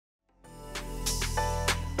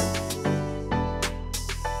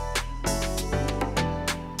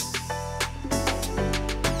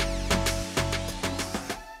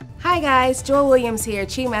guys, Joy Williams here,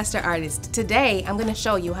 Chi Master Artist. Today I'm going to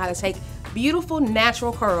show you how to take beautiful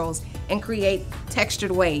natural curls and create textured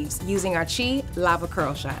waves using our Chi Lava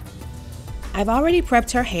Curl Shot. I've already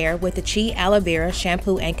prepped her hair with the Chi Aloe Vera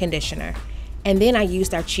shampoo and conditioner, and then I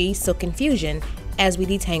used our Chi Silk Infusion as we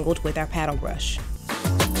detangled with our paddle brush.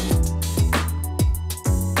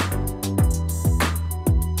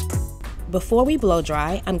 Before we blow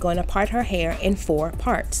dry, I'm going to part her hair in 4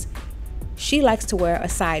 parts. She likes to wear a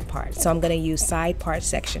side part, so I'm going to use side part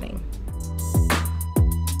sectioning.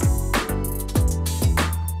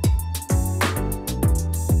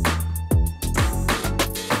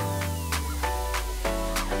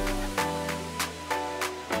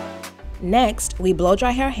 Next, we blow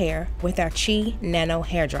dry her hair with our Chi Nano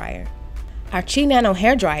hair dryer. Our Chi Nano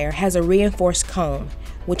hair dryer has a reinforced comb,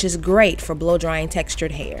 which is great for blow drying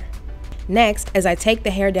textured hair. Next, as I take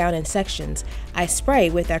the hair down in sections, I spray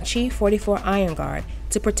with our Chi 44 Iron Guard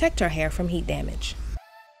to protect our hair from heat damage.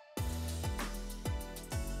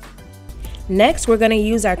 Next, we're going to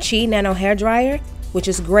use our Chi Nano hair dryer, which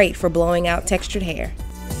is great for blowing out textured hair.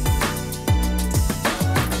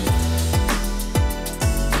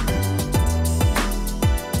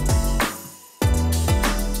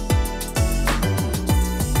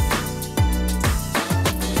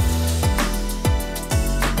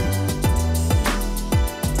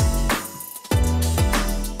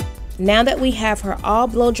 Now that we have her all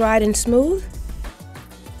blow dried and smooth,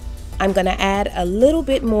 I'm going to add a little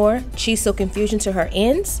bit more Chi Silk Infusion to her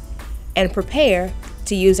ends and prepare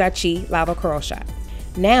to use our Chi Lava Curl Shot.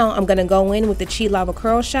 Now I'm going to go in with the Chi Lava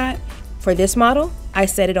Curl Shot. For this model, I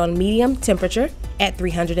set it on medium temperature at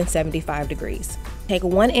 375 degrees. Take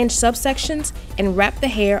 1-inch subsections and wrap the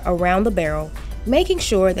hair around the barrel, making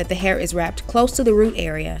sure that the hair is wrapped close to the root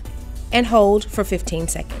area, and hold for 15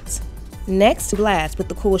 seconds. Next, blast with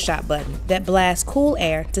the Cool Shot button that blasts cool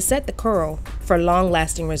air to set the curl for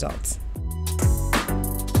long-lasting results.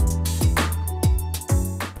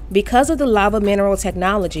 Because of the lava mineral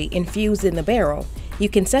technology infused in the barrel, you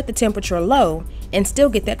can set the temperature low and still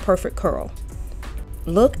get that perfect curl.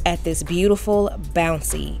 Look at this beautiful,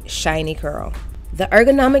 bouncy, shiny curl. The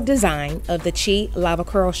ergonomic design of the Chi Lava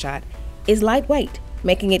Curl Shot is lightweight,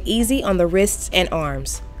 making it easy on the wrists and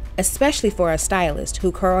arms, especially for a stylist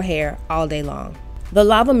who curl hair all day long. The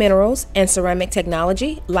lava minerals and ceramic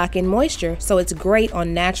technology lock in moisture, so it's great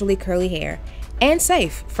on naturally curly hair and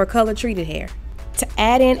safe for color-treated hair. To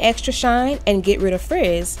add in extra shine and get rid of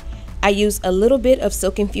frizz, I use a little bit of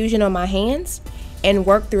Silk Infusion on my hands and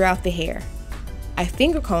work throughout the hair. I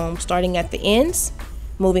finger comb starting at the ends,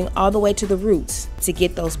 moving all the way to the roots to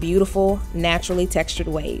get those beautiful, naturally textured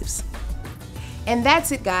waves. And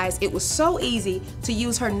that's it, guys. It was so easy to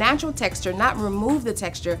use her natural texture, not remove the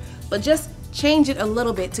texture, but just change it a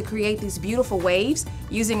little bit to create these beautiful waves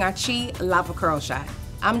using our Chi Lava Curl Shot.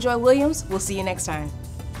 I'm Joy Williams. We'll see you next time.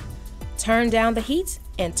 Turn down the heat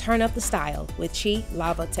and turn up the style with Chi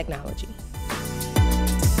Lava technology.